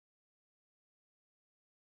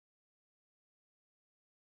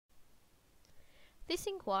This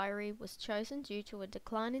inquiry was chosen due to a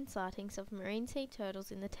decline in sightings of marine sea turtles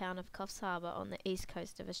in the town of Coffs Harbour on the east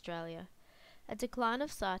coast of Australia. A decline of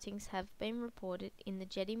sightings have been reported in the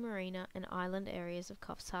jetty marina and island areas of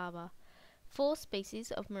Coffs Harbour. 4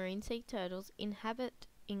 species of marine sea turtles inhabit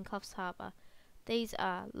in Coffs Harbour. These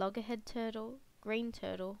are loggerhead turtle, green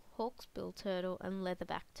turtle, hawksbill turtle and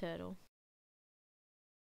leatherback turtle.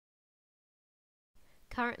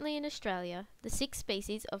 Currently in Australia, the 6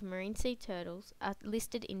 species of marine sea turtles are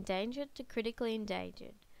listed endangered to critically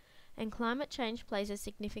endangered, and climate change plays a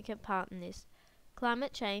significant part in this.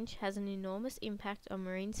 Climate change has an enormous impact on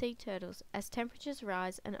marine sea turtles as temperatures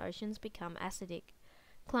rise and oceans become acidic.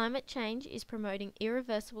 Climate change is promoting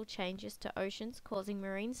irreversible changes to oceans, causing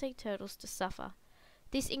marine sea turtles to suffer.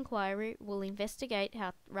 This inquiry will investigate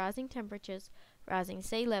how rising temperatures, rising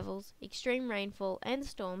sea levels, extreme rainfall and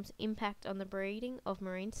storms impact on the breeding of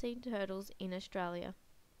marine sea turtles in Australia.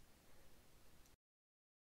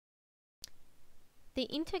 The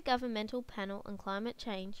Intergovernmental Panel on Climate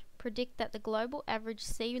Change predict that the global average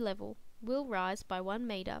sea level will rise by 1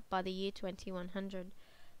 metre by the year 2100.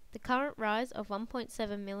 The current rise of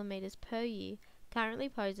 1.7 millimetres per year currently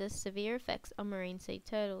poses severe effects on marine sea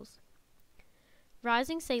turtles.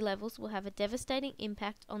 Rising sea levels will have a devastating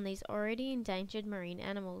impact on these already endangered marine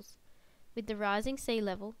animals. With the rising sea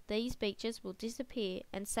level, these beaches will disappear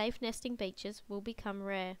and safe nesting beaches will become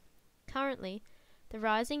rare. Currently, the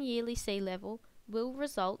rising yearly sea level will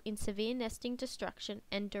result in severe nesting destruction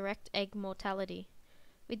and direct egg mortality.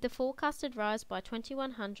 With the forecasted rise by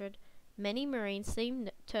 2100, many marine sea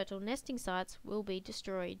turtle nesting sites will be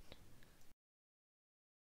destroyed.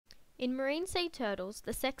 In marine sea turtles,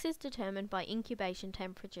 the sex is determined by incubation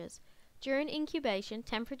temperatures. During incubation,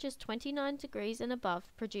 temperatures 29 degrees and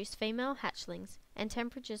above produce female hatchlings, and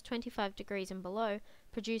temperatures 25 degrees and below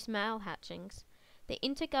produce male hatchlings. The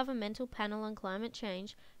Intergovernmental Panel on Climate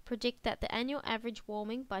Change predict that the annual average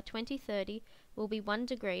warming by 2030 will be 1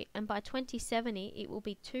 degree, and by 2070 it will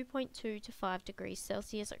be 2.2 to 5 degrees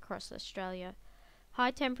Celsius across Australia.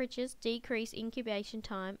 High temperatures decrease incubation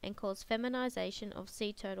time and cause feminisation of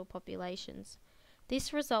sea turtle populations.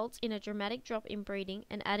 This results in a dramatic drop in breeding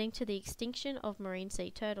and adding to the extinction of marine sea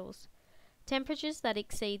turtles. Temperatures that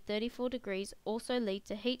exceed 34 degrees also lead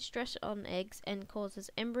to heat stress on eggs and causes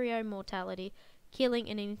embryo mortality, killing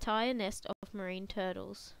an entire nest of marine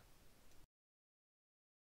turtles.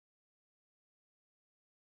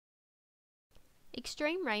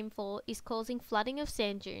 Extreme rainfall is causing flooding of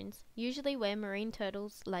sand dunes, usually where marine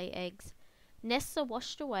turtles lay eggs. Nests are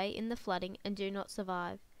washed away in the flooding and do not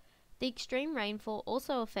survive. The extreme rainfall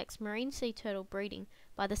also affects marine sea turtle breeding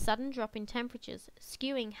by the sudden drop in temperatures,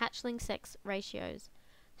 skewing hatchling sex ratios.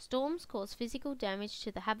 Storms cause physical damage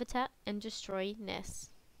to the habitat and destroy nests.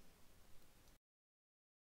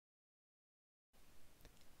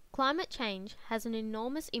 Climate change has an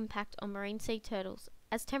enormous impact on marine sea turtles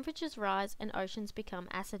as temperatures rise and oceans become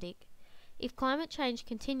acidic. If climate change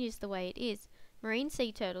continues the way it is, marine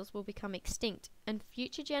sea turtles will become extinct and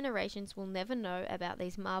future generations will never know about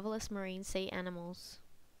these marvellous marine sea animals.